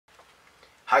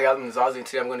Hi guys, I'm Ozzy, and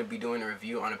today I'm going to be doing a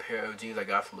review on a pair of jeans I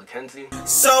got from Mackenzie.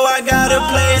 So I gotta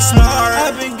play smart.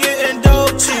 I've been getting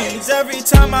dope cheese every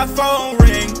time my phone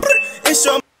ring. It's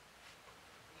your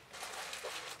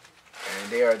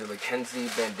And they are the Mackenzie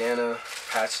Bandana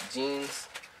patch jeans.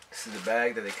 This is the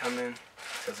bag that they come in. It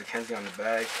says Mackenzie on the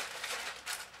bag.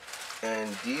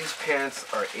 And these pants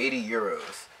are 80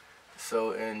 euros.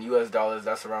 So in US dollars,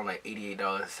 that's around like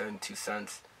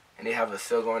 $88.72. And they have a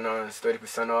sale going on, it's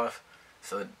 30% off.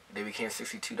 So they became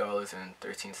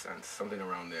 $62.13, something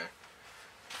around there.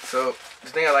 So the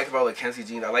thing I like about Mackenzie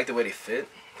jeans, I like the way they fit.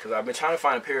 Because I've been trying to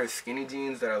find a pair of skinny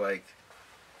jeans that are like,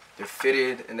 they're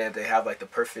fitted and that they have like the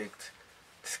perfect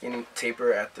skinny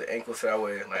taper at the ankle, so that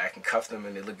way like I can cuff them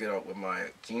and they look good with my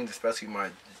jeans, especially my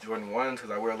Jordan 1s,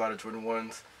 because I wear a lot of Jordan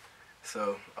 1s.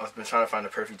 So I've been trying to find the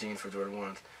perfect jeans for Jordan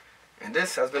 1s. And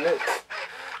this has been it.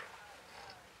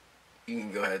 You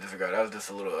can go ahead and disregard. That was just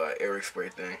a little Eric spray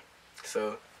thing.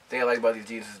 So the thing I like about these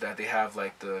jeans is that they have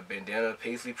like the bandana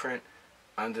paisley print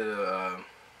under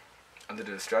the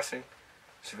distressing,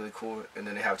 which is really cool. And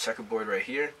then they have checkerboard right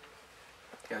here.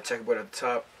 You got checkerboard at the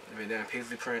top. The bandana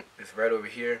paisley print is right over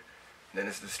here. Then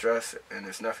it's distress, and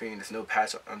there's nothing. There's no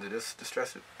patch under this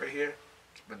distress right here.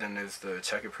 But then there's the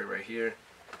checker print right here.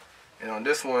 And on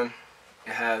this one,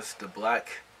 it has the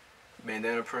black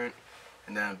bandana print,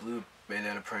 and then blue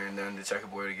bandana print, and then the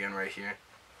checkerboard again right here.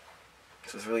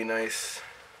 So it's really nice.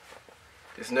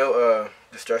 There's no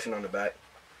distressing on the back.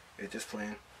 It's just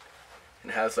plain.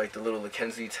 And it has like the little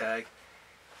Mackenzie tag.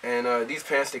 And these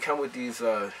pants, they come with these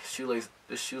shoelace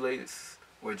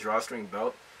with drawstring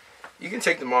belt. You can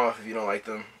take them off if you don't like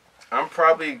them. I'm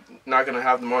probably not gonna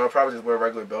have them on. I'll probably just wear a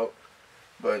regular belt.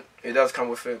 But it does come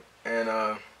with it.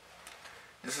 And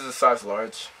this is a size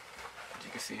large. As you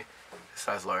can see,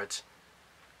 size large.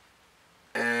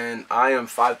 And I am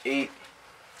 5'8",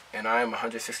 and I am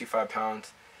 165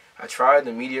 pounds. I tried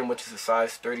the medium, which is a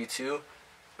size 32,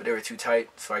 but they were too tight,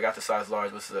 so I got the size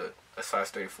large, which is a size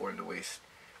 34 in the waist.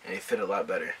 And they fit a lot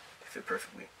better. They fit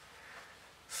perfectly.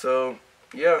 So,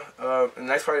 yeah, in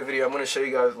the next part of the video, I'm going to show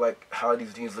you guys like how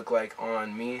these jeans look like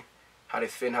on me, how they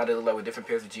fit and how they look like with different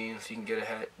pairs of jeans, so you can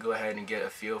go ahead and get a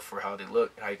feel for how they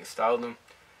look and how you can style them.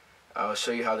 I'll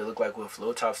show you how they look like with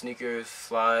low top sneakers,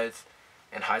 slides,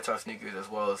 and high top sneakers, as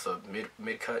well as a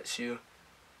mid-cut shoe,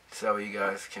 so that way you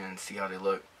guys can see how they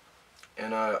look.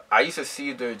 And I used to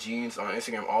see their jeans on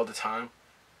Instagram all the time,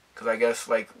 because I guess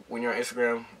like when you're on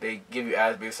Instagram, they give you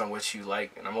ads based on what you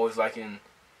like, and I'm always liking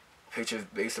pictures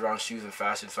based around shoes and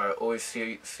fashion, so I always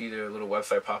see their little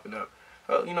website popping up.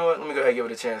 Well, you know what, let me go ahead and give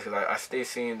it a chance, because I stay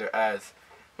seeing their ads.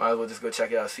 Might as well just go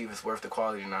check it out, see if it's worth the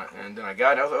quality or not. And then I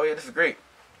got it, I was like, oh yeah, this is great.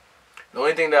 The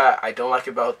only thing that I don't like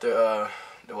about the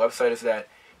website is that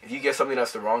if you get something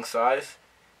that's the wrong size,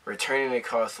 returning it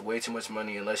costs way too much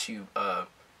money unless you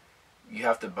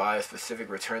have to buy a specific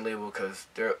return label, because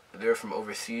they're from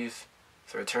overseas.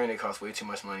 So returning it costs way too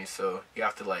much money. So you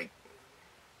have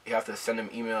to send them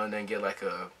email and then get like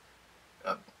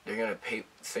they're gonna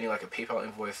send you like a PayPal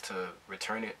invoice to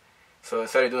return it. So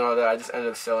instead of doing all that, I just ended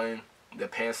up selling the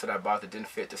pants that I bought that didn't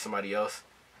fit to somebody else,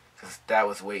 because that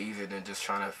was way easier than just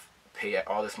trying to pay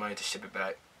all this money to ship it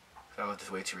back. That was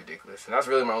just way too ridiculous. And that's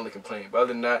really my only complaint. But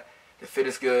other than that, the fit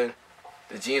is good.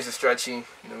 The jeans are stretchy. You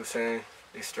know what I'm saying?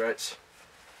 They stretch.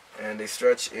 And they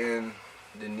stretch in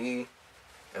the knee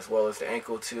as well as the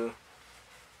ankle too.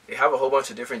 They have a whole bunch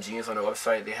of different jeans on their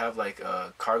website. They have like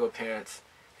cargo pants.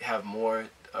 They have more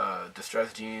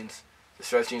distressed jeans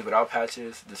without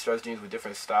patches, distressed jeans with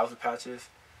different styles of patches.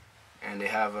 And they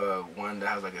have one that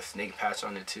has like a snake patch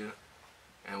on it too,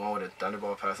 and one with a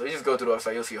thunderball patch. So you just go through the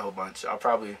website, you'll see a whole bunch. I'll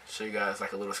probably show you guys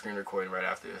like a little screen recording right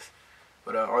after this.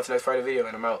 But on to the next part of the video,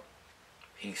 and I'm out.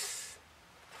 Peace.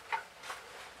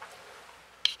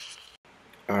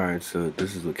 Alright, so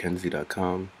this is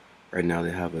Mackenzie.com. Right now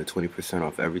they have a 20%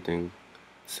 off everything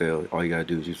sale. All you gotta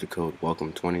do is use the code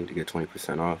WELCOME20 to get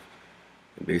 20% off.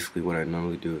 And basically what I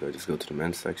normally do is I just go to the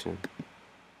men's section.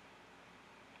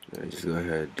 And I just go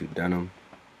ahead and do denim.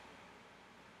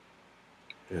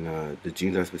 And the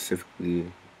jeans I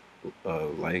specifically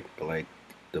like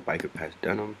the biker patch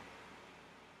denim.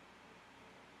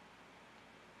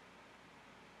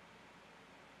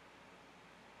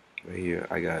 Right here,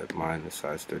 I got mine a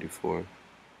size 34.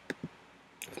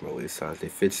 That's my waist size. They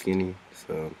fit skinny,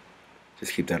 so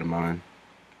just keep that in mind.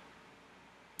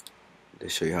 They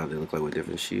show you how they look like with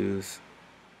different shoes.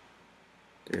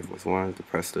 The Air Force Ones, the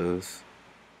Prestos,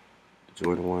 the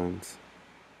Jordan 1s,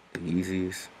 the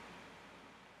Yeezys.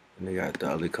 And they got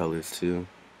the other colors too.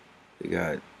 They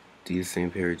got these same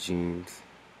pair of jeans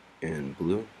in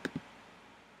blue.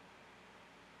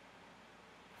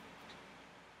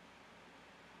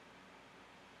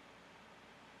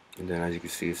 And then as you can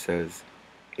see, it says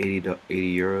 80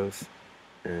 euros,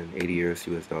 and 80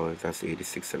 euros US dollars, that's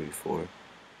 86.74.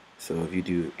 So if you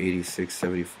do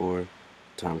 86.74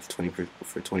 times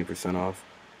 20% off,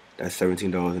 that's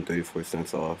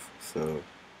 $17.34 off. So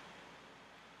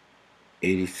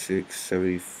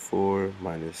 86.74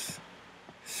 minus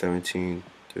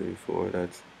 17.34,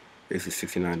 that's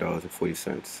basically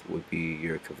 $69.40 would be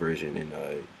your conversion in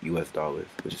US dollars,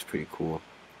 which is pretty cool.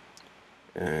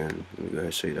 And let me go ahead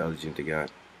and show you the other jeans they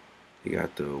got. They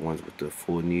got the ones with the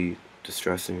full knee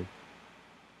distressing.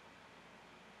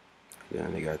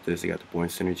 Then they got this. They got the Born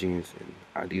Center jeans,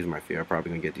 and these are my favorite. I'm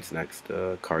probably gonna get these next.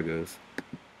 Cargo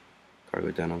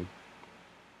denim.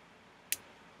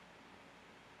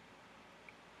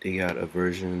 They got a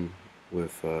version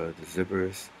with the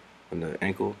zippers on the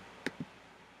ankle.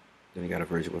 Then they got a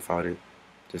version without it.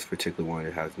 This particular one,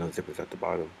 it has no zippers at the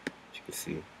bottom, as you can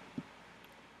see.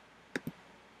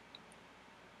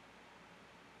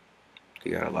 They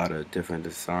got a lot of different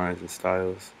designs and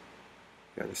styles.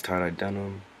 They got this tie-dye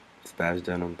denim, this badge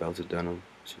denim, belted denim,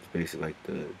 which is basically like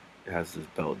it has this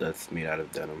belt that's made out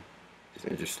of denim. It's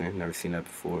interesting, never seen that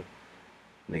before.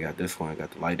 And they got this one,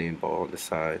 got the lighting ball on the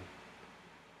side,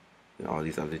 and all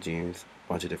these other jeans, a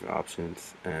bunch of different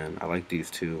options. And I like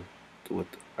these too.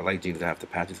 I like jeans that have the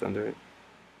patches under it,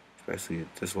 especially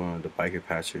this one, the biker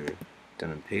patcher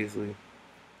denim paisley.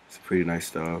 It's a pretty nice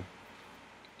style.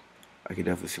 I can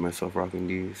definitely see myself rocking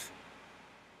these.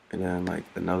 And then like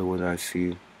another one that I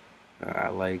see I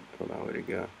like, hold on, where'd it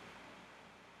go?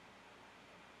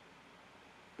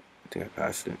 I think I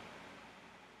passed it.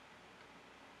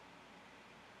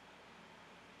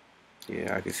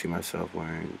 Yeah, I can see myself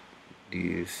wearing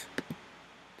these.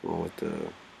 The one with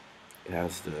it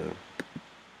has the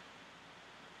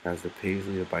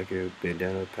paisley, the biker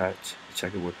bandana patch, the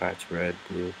checkerboard patch, red,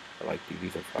 blue. I like these.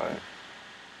 These are fire.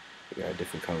 They got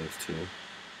different colors too.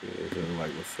 Yeah, they really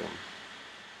like with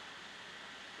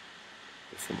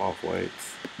some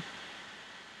off-whites,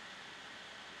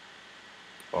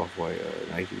 off-white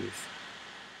Nikes.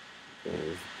 And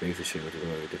it's basic shit with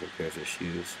different pairs of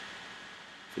shoes.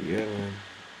 So yeah, man,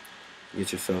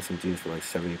 get yourself some jeans for like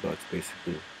 70 bucks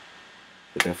basically.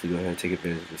 So definitely go ahead and take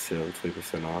advantage of the sale,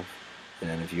 20% off. And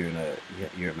then if you're a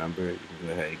member, you can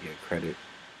go ahead and get credit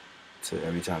to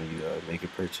every time you make a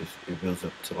purchase. It builds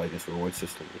up to like this reward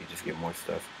system. You just get more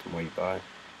stuff the more you buy. So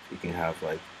you can have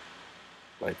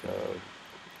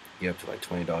get up to like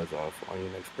 $20 off on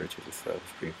your next purchase and stuff.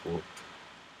 It's pretty cool.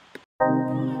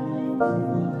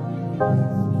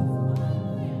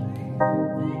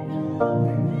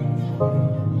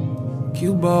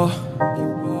 Cuba,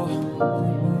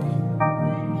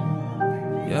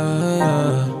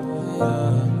 yeah.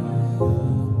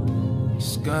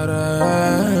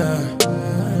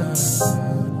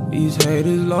 These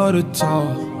haters love to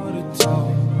talk.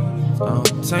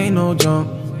 This ain't no jump.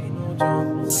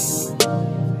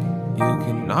 You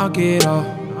can knock it off. I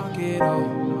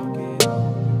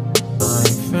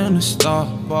ain't finna stop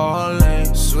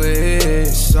ballin'. Switch,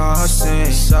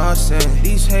 saucin'.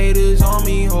 These haters on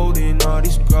me holding all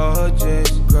these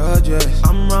grudges.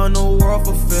 I'm round the world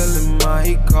fulfilling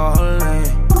my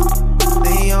calling.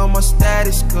 They on my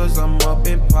status cause I'm up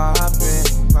and poppin',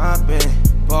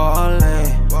 ballin',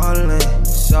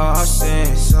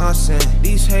 saucin'.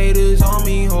 These haters on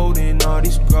me holding all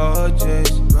these grudges.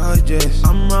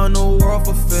 I'm round the world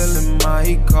fulfilling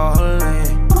my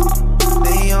calling.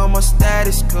 They on my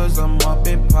status cause I'm up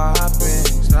and poppin'.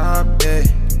 Stop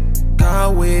it.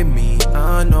 God with me,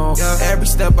 I know. Every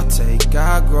step I take,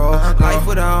 I grow. Life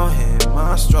without him,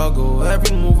 I struggle.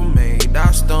 Every move I made,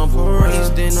 I stumble.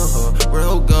 Raised in the hood,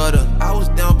 real gutter. I was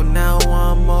down, but now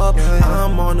I'm up.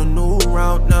 I'm on a new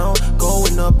route now,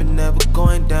 going up and never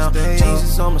going down.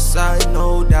 Jesus on my side,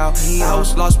 no doubt. I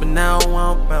was lost, but now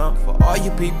I'm found. For all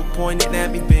you people pointing at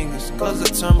me fingers, cause I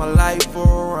turned my life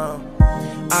around.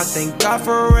 I thank God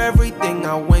for everything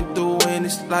I went through in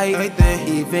this life.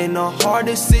 Even the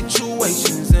hardest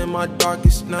situations in my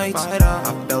darkest nights, I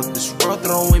felt this world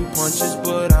throwing punches,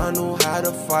 but I knew how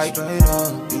to fight.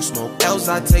 You smoke L's,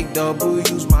 I take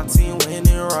W's, my team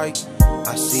winning right.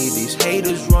 I see these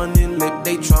haters running lip,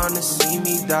 they tryna see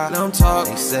me die. Now I'm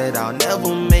talking, they said I'll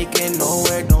never make it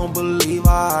nowhere, don't believe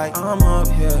I'm up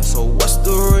here. So what's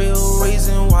the real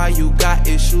reason why you got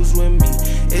issues with me?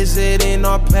 Is it in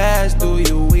our past, do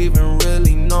you even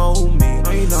really know me?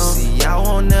 See, I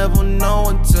won't ever know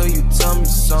until you tell me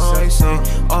something.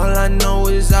 All I know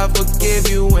is I forgive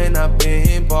you when I've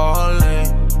been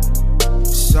ballin'.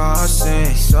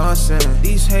 Saucin'.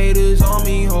 These haters on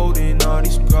me holding all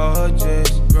these grudges.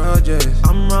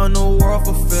 I'm round the world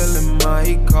fulfilling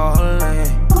my calling.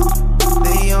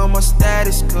 They on my status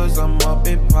status cause I'm up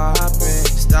and poppin'.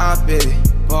 Stop it,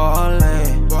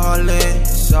 ballin', ballin',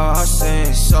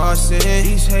 saucin'.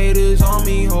 These haters on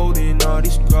me holding all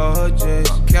these grudges.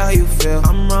 How you feel?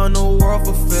 I'm round the world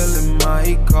fulfilling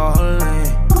my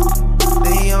calling.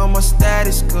 They on my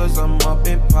status cause I'm up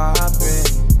and poppin'.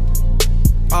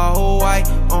 All white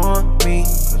on me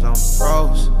cause I'm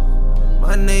froze.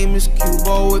 My name is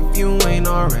Cubo if you ain't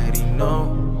already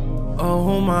know.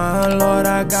 Oh my lord,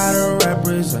 I gotta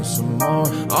represent some more.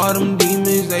 All them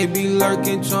demons, they be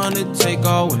lurking, tryna take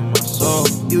all with my soul.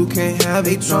 You can't have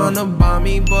it, tryna buy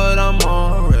me, but I'm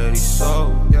already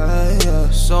sold. Yeah, yeah.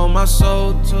 Sold my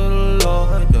soul to the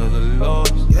Lord of the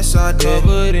Lords. Yes, I did.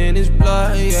 Covered in his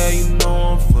blood, yeah, you know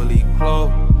I'm fully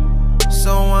clothed.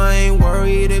 So I ain't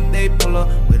worried if they pull up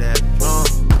with that drum.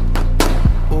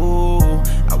 Ooh,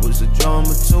 I was a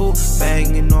drummer too,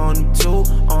 banging on them too,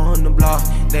 on the block.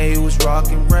 They was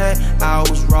rockin' red, I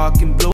was rockin' blue.